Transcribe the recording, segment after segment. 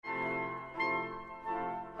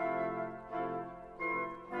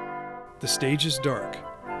The stage is dark,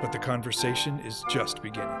 but the conversation is just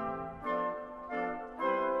beginning.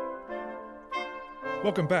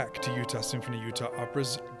 Welcome back to Utah Symphony Utah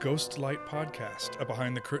Opera's Ghost Light Podcast, a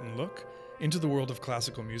behind-the-curtain look into the world of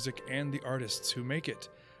classical music and the artists who make it.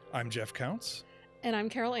 I'm Jeff Counts. And I'm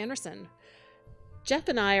Carol Anderson. Jeff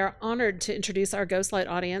and I are honored to introduce our Ghost Light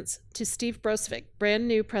audience to Steve Brosvik, brand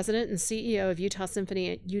new president and CEO of Utah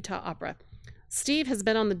Symphony and Utah Opera. Steve has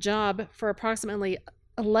been on the job for approximately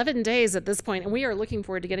 11 days at this point, and we are looking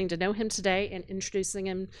forward to getting to know him today and introducing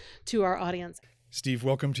him to our audience. Steve,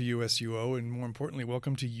 welcome to USUO, and more importantly,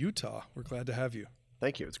 welcome to Utah. We're glad to have you.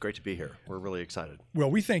 Thank you. It's great to be here. We're really excited.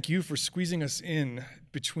 Well, we thank you for squeezing us in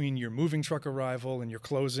between your moving truck arrival and your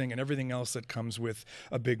closing and everything else that comes with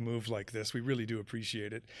a big move like this. We really do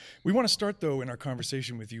appreciate it. We want to start, though, in our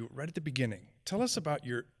conversation with you right at the beginning. Tell us about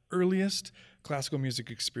your earliest classical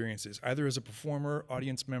music experiences, either as a performer,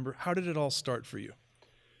 audience member. How did it all start for you?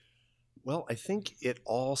 Well, I think it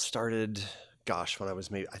all started, when I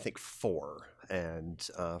was maybe, 4. And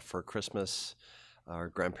for Christmas, our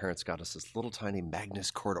grandparents got us this little tiny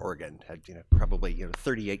Magnus chord organ. Had probably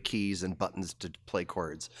 38 keys and buttons to play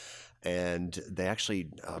chords, and they actually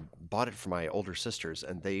bought it for my older sisters,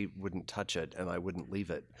 and they wouldn't touch it, and I wouldn't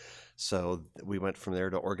leave it. So we went from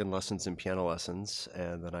there to organ lessons and piano lessons,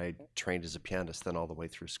 and then I trained as a pianist then all the way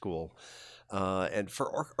through school. And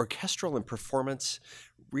for orchestral and performance,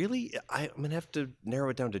 really, I'm going to have to narrow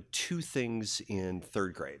it down to 2 things in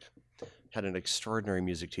 3rd grade. Had an extraordinary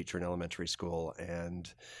music teacher in elementary school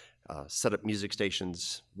and set up music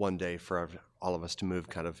stations one day for all of us to move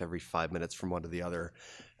kind of every 5 minutes from one to the other.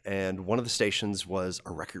 And one of the stations was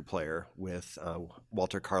a record player with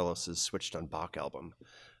Walter Carlos's Switched on Bach album,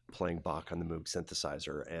 playing Bach on the Moog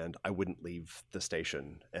synthesizer, and I wouldn't leave the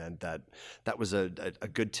station. And that was a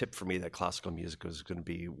good tip for me that classical music was going to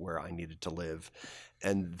be where I needed to live.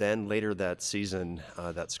 And then later that season,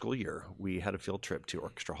 that school year, we had a field trip to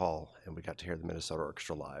Orchestra Hall, and we got to hear the Minnesota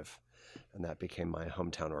Orchestra live. And that became my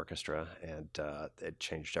hometown orchestra, and it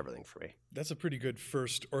changed everything for me. That's a pretty good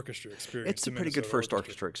first orchestra experience. It's a pretty good first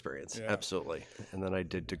orchestra experience, yeah. Absolutely. And then I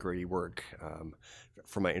did degree work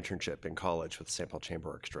for my internship in college with the St. Paul Chamber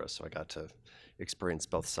Orchestra, so I got to experience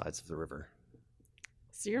both sides of the river.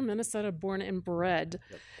 So you're Minnesota born and bred.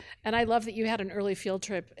 Yep. And I love that you had an early field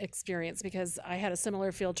trip experience, because I had a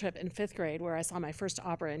similar field trip in 5th grade where I saw my first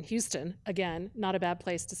opera in Houston. Again, not a bad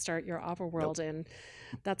place to start your opera world, nope. And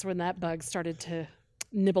that's when that bug started to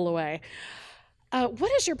nibble away.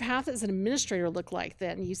 What does your path as an administrator look like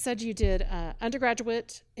then? You said you did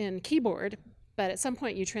undergraduate in keyboard, but at some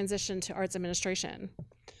point you transitioned to arts administration.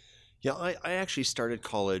 Yeah, I actually started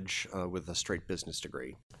college with a straight business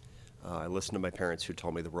degree. I listened to my parents, who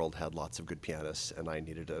told me the world had lots of good pianists, and I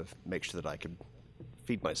needed to make sure that I could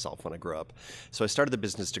feed myself when I grew up. So I started the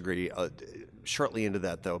business degree. Shortly into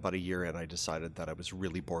that, though, about a year in, I decided that I was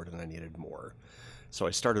really bored and I needed more. So I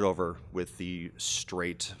started over with the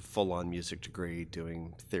straight, full-on music degree,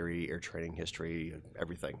 doing theory, ear training, history,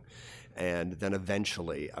 everything. And then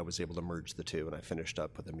eventually I was able to merge the two, and I finished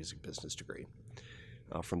up with a music business degree.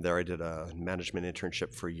 From there, I did a management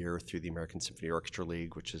internship for a year through the American Symphony Orchestra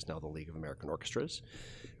League, which is now the League of American Orchestras,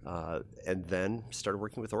 and then started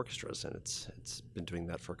working with orchestras, and it's been doing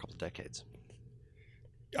that for a couple decades.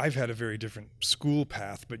 I've had a very different school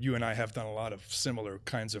path, but you and I have done a lot of similar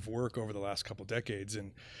kinds of work over the last couple decades,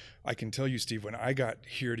 and I can tell you, Steve, when I got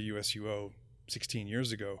here to USUO 16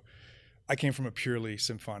 years ago, I came from a purely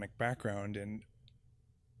symphonic background, and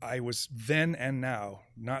I was then and now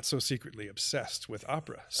not so secretly obsessed with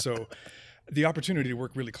opera. So the opportunity to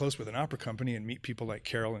work really close with an opera company and meet people like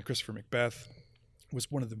Carol and Christopher Macbeth was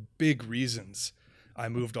one of the big reasons I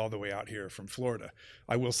moved all the way out here from Florida.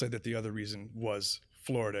 I will say that the other reason was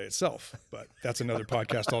Florida itself, but that's another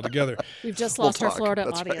podcast altogether. We've just lost our Florida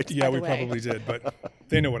that's audience. Right. Yeah, we probably did, but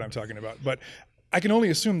they know what I'm talking about. But I can only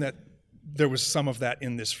assume that there was some of that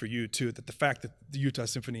in this for you too, that the fact that the Utah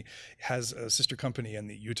Symphony has a sister company and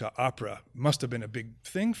the Utah Opera must have been a big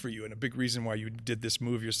thing for you and a big reason why you did this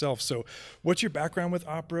move yourself. So what's your background with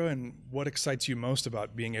opera, and what excites you most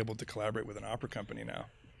about being able to collaborate with an opera company now?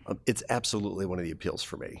 It's absolutely one of the appeals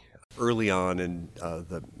for me. Early on in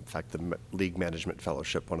the League Management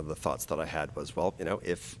Fellowship, one of the thoughts that I had was,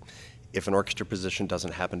 if an orchestra position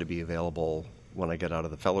doesn't happen to be available when I get out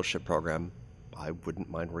of the fellowship program, I wouldn't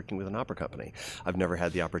mind working with an opera company. I've never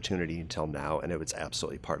had the opportunity until now, and it was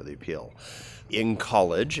absolutely part of the appeal. In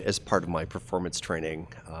college, as part of my performance training,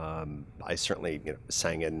 I certainly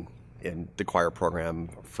sang in the choir program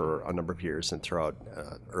for a number of years and throughout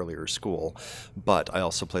earlier school, but I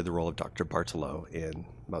also played the role of Dr. Bartolo in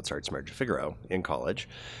Mozart's Marriage of Figaro in college.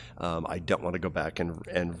 I don't want to go back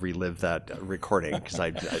and relive that recording because I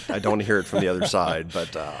don't want to hear it from the other side,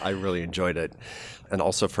 but I really enjoyed it. And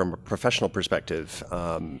also from a professional perspective,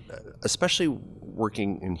 especially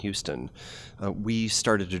working in Houston, we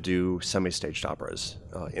started to do semi-staged operas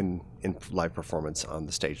in live performance on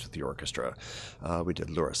the stage with the orchestra. We did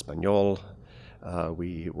L'Or Espagnol.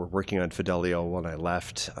 We were working on Fidelio when I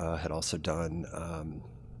left, had also done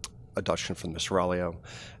a Dutchman from the Seraglio,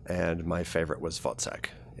 and my favorite was Wozzeck.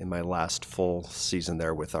 In my last full season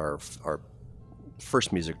there with our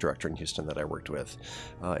first music director in Houston that I worked with,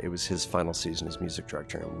 it was his final season as music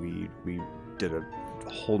director, and we did a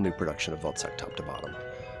whole new production of Wozzeck top to bottom.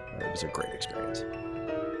 It was a great experience.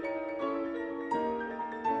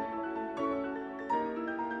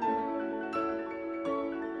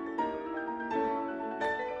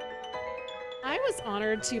 I was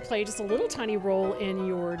honored to play just a little tiny role in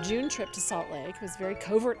your June trip to Salt Lake. It was a very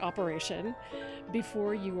covert operation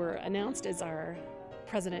before you were announced as our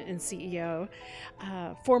president and CEO.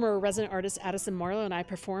 Former resident artist Addison Marlowe and I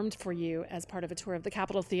performed for you as part of a tour of the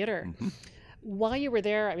Capitol Theater. Mm-hmm. While you were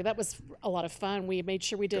there, I mean, that was a lot of fun. We made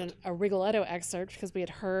sure we did a Rigoletto excerpt because we had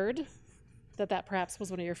heard that perhaps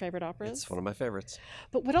was one of your favorite operas. It's one of my favorites.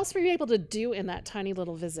 But what else were you able to do in that tiny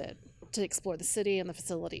little visit to explore the city and the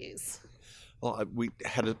facilities? Well, we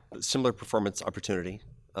had a similar performance opportunity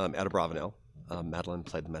at a Bravanel. Madeline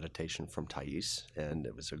played the meditation from Thais, and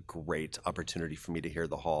it was a great opportunity for me to hear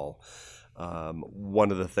the hall.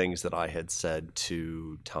 One of the things that I had said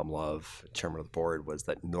to Tom Love, chairman of the board, was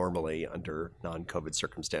that normally under non-COVID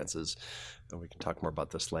circumstances, and we can talk more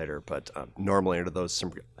about this later, but normally under those,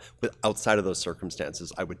 outside of those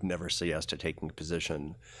circumstances, I would never say yes to taking a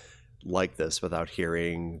position like this without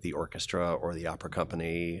hearing the orchestra or the opera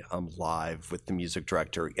company live with the music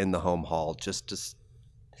director in the home hall, just to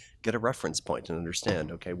get a reference point and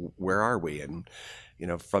understand, okay, where are we? And,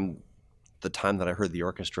 from the time that I heard the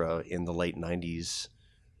orchestra in the late 90s,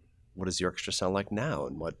 what does the orchestra sound like now?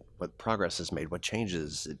 And what progress is made, what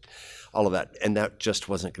changes, all of that. And that just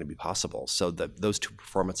wasn't going to be possible. So those two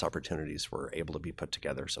performance opportunities were able to be put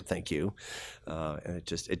together. So thank you. And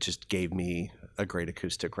it just gave me a great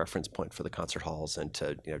acoustic reference point for the concert halls and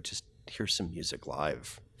to, just hear some music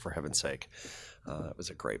live, for heaven's sake. It was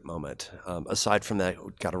a great moment. Aside from that,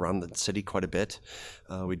 we got around the city quite a bit.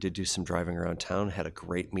 We did do some driving around town, had a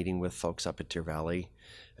great meeting with folks up at Deer Valley,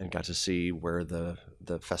 and got to see where the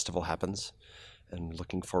festival happens, and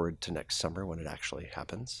looking forward to next summer when it actually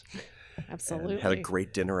happens. Absolutely. And had a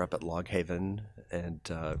great dinner up at Log Haven, and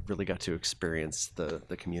really got to experience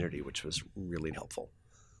the community, which was really helpful.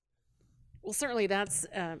 Well, certainly that's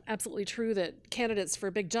absolutely true that candidates for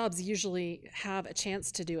big jobs usually have a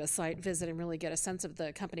chance to do a site visit and really get a sense of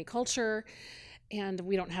the company culture, and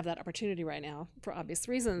we don't have that opportunity right now for obvious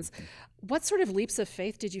reasons. What sort of leaps of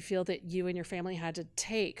faith did you feel that you and your family had to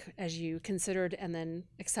take as you considered and then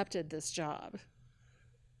accepted this job?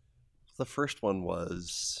 The first one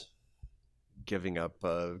was giving up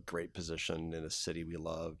a great position in a city we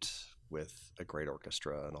loved, with a great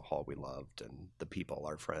orchestra and a hall we loved and the people,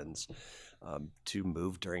 our friends, to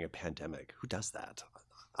move during a pandemic. Who does that?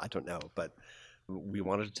 I don't know, but we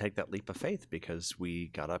wanted to take that leap of faith because we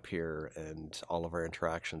got up here and all of our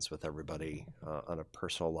interactions with everybody on a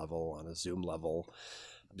personal level, on a Zoom level,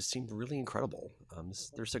 seemed really incredible.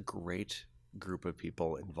 There's a great group of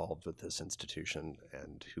people involved with this institution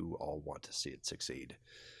and who all want to see it succeed.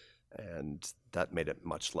 And that made it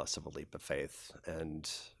much less of a leap of faith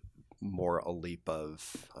and more a leap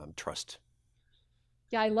of trust.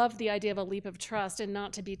 Yeah, I love the idea of a leap of trust, and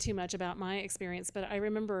not to be too much about my experience, but I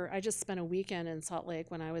remember I just spent a weekend in Salt Lake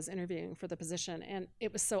when I was interviewing for the position, and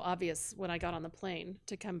it was so obvious when I got on the plane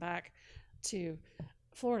to come back to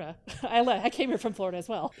Florida. I came here from Florida as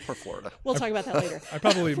well. For Florida. We'll talk about that later. I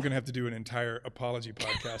probably am going to have to do an entire apology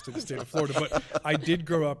podcast to the state of Florida, but I did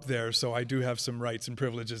grow up there, so I do have some rights and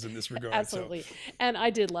privileges in this regard. Absolutely. So. And I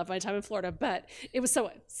did love my time in Florida, but it was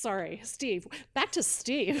sorry, Steve. Back to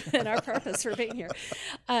Steve and our purpose for being here.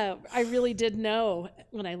 I really did know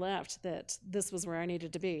when I left that this was where I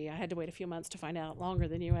needed to be. I had to wait a few months to find out, longer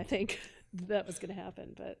than you, I think, that was going to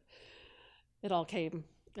happen, but it all came.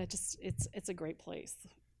 It's a great place.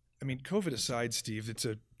 I mean, COVID aside, Steve, it's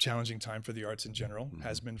a challenging time for the arts in general,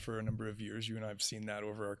 has been for a number of years. You and I have seen that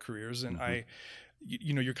over our careers. And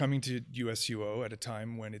you're coming to USUO at a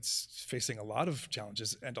time when it's facing a lot of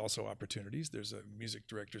challenges and also opportunities. There's a music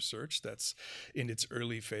director search that's in its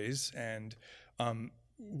early phase. And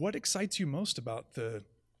what excites you most about the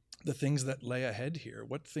things that lay ahead here?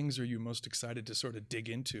 What things are you most excited to sort of dig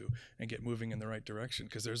into and get moving in the right direction?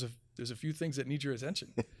 Because there's a few things that need your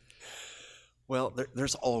attention. Well,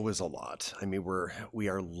 there's always a lot. I mean, we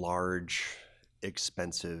are large,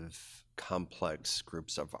 expensive, complex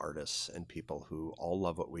groups of artists and people who all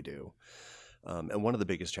love what we do. And one of the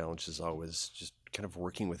biggest challenges is always just kind of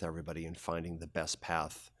working with everybody and finding the best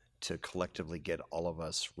path to collectively get all of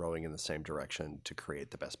us rowing in the same direction to create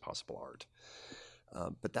the best possible art.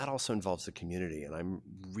 But that also involves the community, and I'm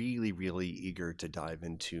really, really eager to dive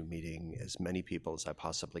into meeting as many people as I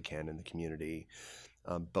possibly can in the community,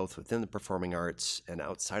 both within the performing arts and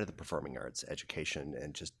outside of the performing arts, education,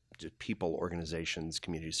 and just people, organizations,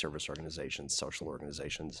 community service organizations, social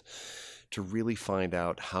organizations, to really find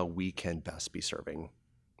out how we can best be serving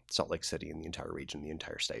Salt Lake City and the entire region, the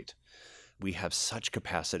entire state. We have such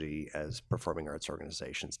capacity as performing arts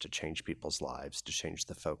organizations to change people's lives, to change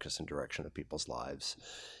the focus and direction of people's lives,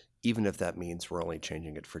 even if that means we're only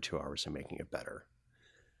changing it for 2 hours and making it better.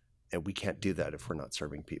 And we can't do that if we're not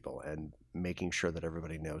serving people and making sure that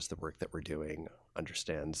everybody knows the work that we're doing,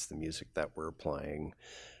 understands the music that we're playing,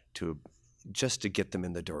 just to get them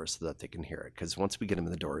in the doors so that they can hear it. Because once we get them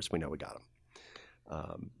in the doors, we know we got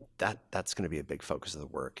them. That's going to be a big focus of the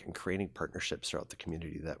work, and creating partnerships throughout the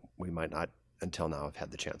community that we might not until now have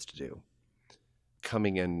had the chance to do.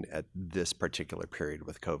 Coming in at this particular period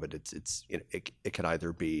with COVID, it could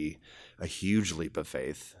either be a huge leap of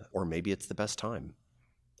faith, or maybe it's the best time.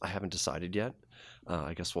 I haven't decided yet.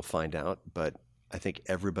 I guess we'll find out, but I think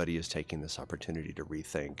everybody is taking this opportunity to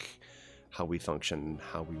rethink how we function,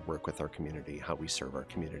 how we work with our community, how we serve our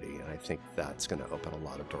community. And I think that's going to open a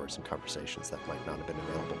lot of doors and conversations that might not have been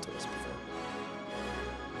available to us before.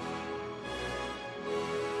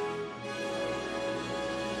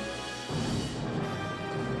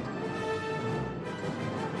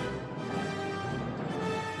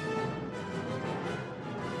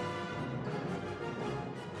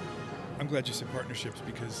 I'm glad you said partnerships,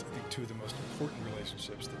 because I think two of the most important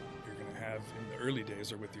relationships that you're going to have in the early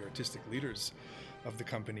days are with the artistic leaders of the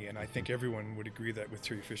company. And I think everyone would agree that with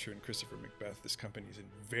Terry Fisher and Christopher Macbeth, this company is in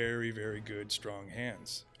very, very good, strong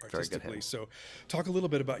hands artistically. Very good hands. So talk a little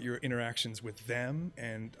bit about your interactions with them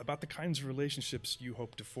and about the kinds of relationships you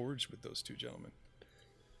hope to forge with those two gentlemen.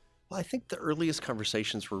 Well, I think the earliest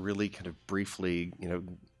conversations were really kind of briefly,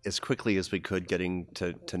 as quickly as we could, getting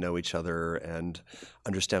to know each other and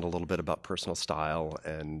understand a little bit about personal style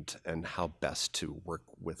and how best to work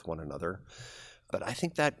with one another. But I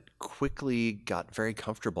think that quickly got very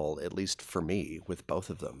comfortable, at least for me, with both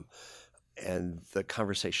of them. And the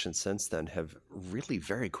conversations since then have really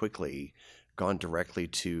very quickly gone directly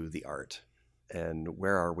to the art. And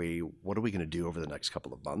where are we? What are we going to do over the next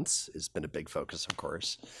couple of months has been a big focus, of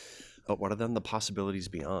course. But what are then the possibilities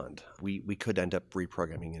beyond? We could end up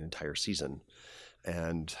reprogramming an entire season.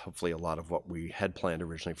 And hopefully a lot of what we had planned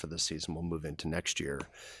originally for this season will move into next year,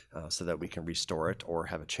 so that we can restore it or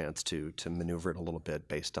have a chance to maneuver it a little bit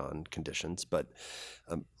based on conditions. But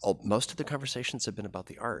most of the conversations have been about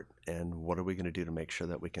the art and what are we going to do to make sure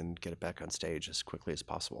that we can get it back on stage as quickly as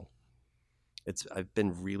possible. I've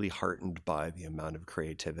been really heartened by the amount of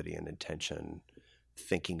creativity and intention,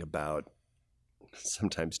 thinking about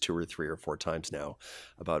sometimes 2 or 3 or 4 times now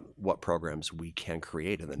about what programs we can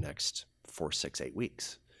create in the next 4, 6, 8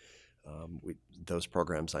 weeks. Those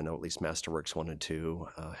programs, I know at least Masterworks 1 and 2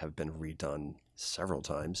 have been redone several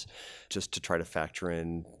times just to try to factor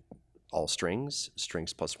in all strings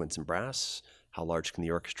plus winds and brass. How large can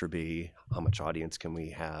the orchestra be? How much audience can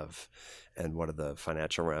we have? And what are the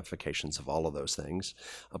financial ramifications of all of those things?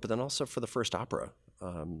 But then also for the first opera,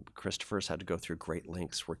 Christopher's had to go through great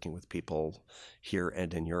lengths working with people here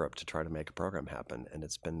and in Europe to try to make a program happen. And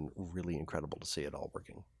it's been really incredible to see it all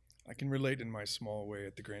working. I can relate in my small way.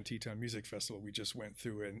 At the Grand Teton Music Festival, we just went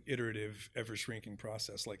through an iterative, ever-shrinking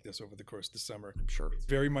process like this over the course of the summer. I'm sure. It's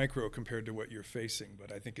very micro compared to what you're facing,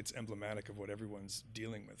 but I think it's emblematic of what everyone's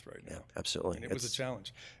dealing with right now. Yeah, absolutely. And it was a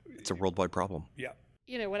challenge. It's a worldwide problem. Yeah.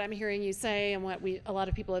 What I'm hearing you say, and what a lot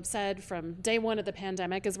of people have said from day one of the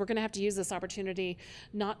pandemic, is we're going to have to use this opportunity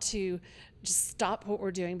not to just stop what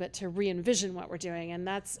we're doing, but to re-envision what we're doing. And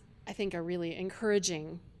that's, I think, a really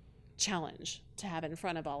encouraging challenge to have in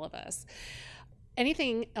front of all of us.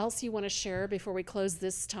 Anything else you want to share before we close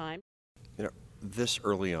this time? This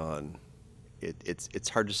early on, it's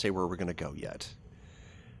hard to say where we're going to go yet.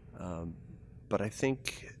 But I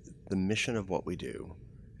think the mission of what we do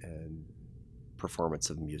and performance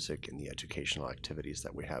of music and the educational activities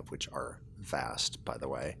that we have, which are vast, by the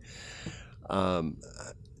way,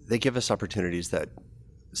 they give us opportunities that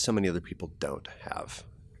so many other people don't have.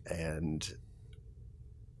 And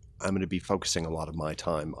I'm going to be focusing a lot of my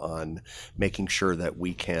time on making sure that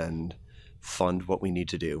we can fund what we need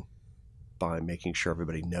to do by making sure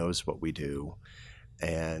everybody knows what we do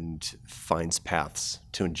and finds paths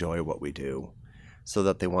to enjoy what we do so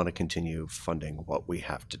that they want to continue funding what we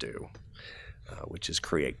have to do, which is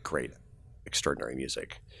create great, extraordinary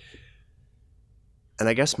music. And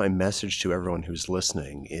I guess my message to everyone who's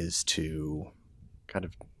listening is to kind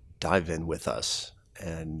of dive in with us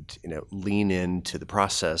and, lean into the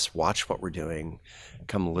process, watch what we're doing,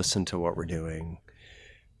 come listen to what we're doing,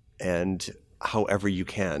 and however you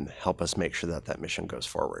can, help us make sure that that mission goes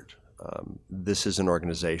forward. This is an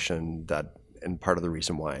organization that, and part of the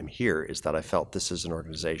reason why I'm here is that I felt this is an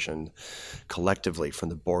organization collectively, from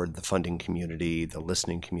the board, the funding community, the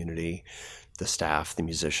listening community, the staff, the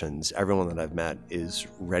musicians, everyone that I've met is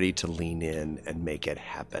ready to lean in and make it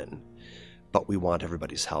happen. But we want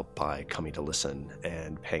everybody's help by coming to listen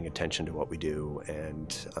and paying attention to what we do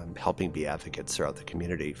and helping be advocates throughout the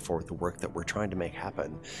community for the work that we're trying to make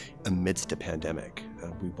happen amidst a pandemic.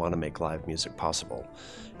 We want to make live music possible,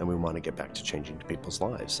 and we want to get back to changing people's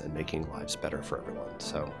lives and making lives better for everyone.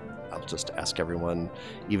 So I'll just ask everyone,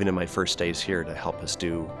 even in my first days here, to help us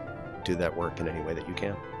do that work in any way that you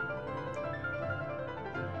can.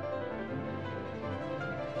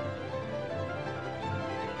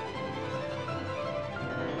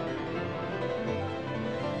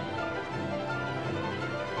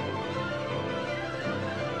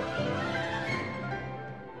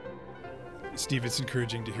 Steve, it's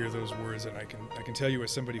encouraging to hear those words, and I can tell you,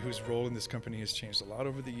 as somebody whose role in this company has changed a lot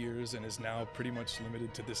over the years and is now pretty much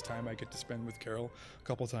limited to this time I get to spend with Carol a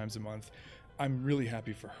couple times a month, I'm really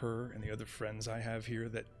happy for her and the other friends I have here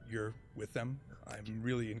that you're with them. I'm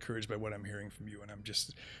really encouraged by what I'm hearing from you, and I'm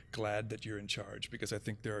just glad that you're in charge, because I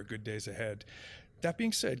think there are good days ahead. That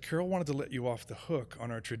being said, Carol wanted to let you off the hook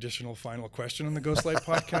on our traditional final question on the Ghostlight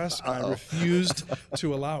podcast, and I refused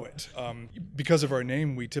to allow it. Because of our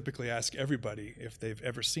name, we typically ask everybody if they've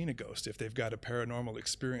ever seen a ghost, if they've got a paranormal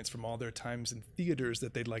experience from all their times in theaters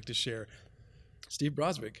that they'd like to share. Steve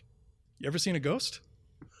Brosvik, you ever seen a ghost?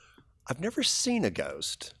 I've never seen a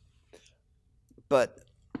ghost, but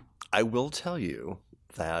I will tell you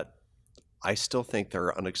that I still think there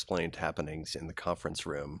are unexplained happenings in the conference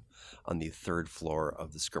room on the third floor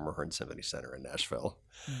of the Schermerhorn Symphony Center in Nashville.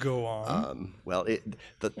 Go on.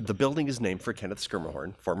 The building is named for Kenneth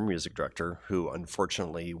Schermerhorn, former music director, who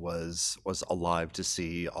unfortunately was alive to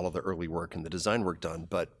see all of the early work and the design work done,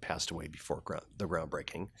 but passed away before the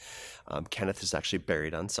groundbreaking. Kenneth is actually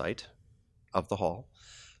buried on site of the hall.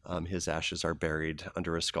 His ashes are buried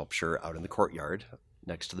under a sculpture out in the courtyard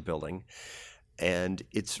next to the building. And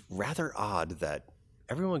it's rather odd that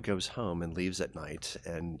everyone goes home and leaves at night.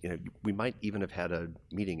 And, we might even have had a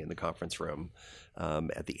meeting in the conference room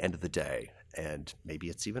at the end of the day. And maybe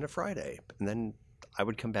it's even a Friday. And then I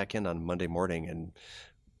would come back in on Monday morning and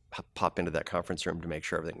pop into that conference room to make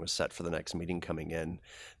sure everything was set for the next meeting coming in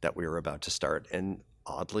that we were about to start. And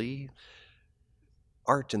oddly,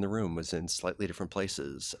 art in the room was in slightly different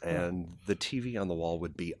places. And the TV on the wall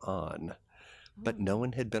would be on. But no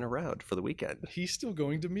one had been around for the weekend. He's still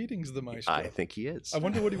going to meetings, the maestro. I think he is. I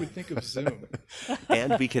wonder what he would think of Zoom.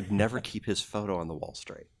 And we could never keep his photo on the wall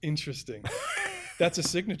straight. Interesting. That's a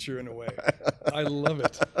signature in a way. I love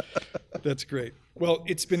it. That's great. Well,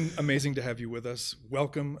 it's been amazing to have you with us.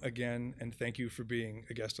 Welcome again, and thank you for being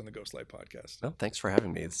a guest on the Ghostlight podcast. Well, thanks for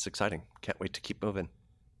having me. It's exciting. Can't wait to keep moving.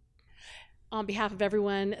 On behalf of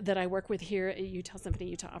everyone that I work with here at Utah Symphony,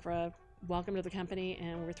 Utah Opera, welcome to the company,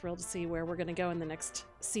 and we're thrilled to see where we're going to go in the next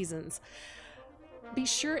seasons. Be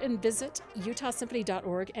sure and visit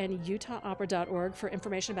utahsymphony.org and utahopera.org for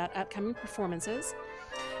information about upcoming performances.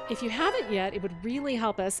 If you haven't yet, it would really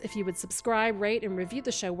help us if you would subscribe, rate, and review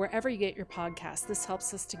the show wherever you get your podcasts. This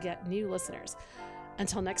helps us to get new listeners.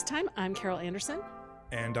 Until next time, I'm Carol Anderson.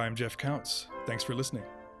 And I'm Jeff Counts. Thanks for listening.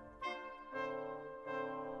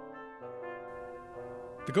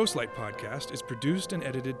 The Ghostlight podcast is produced and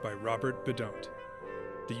edited by Robert Bedont.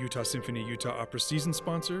 The Utah Symphony Utah Opera season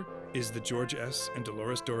sponsor is the George S. and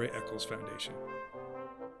Dolores Dore Eccles Foundation.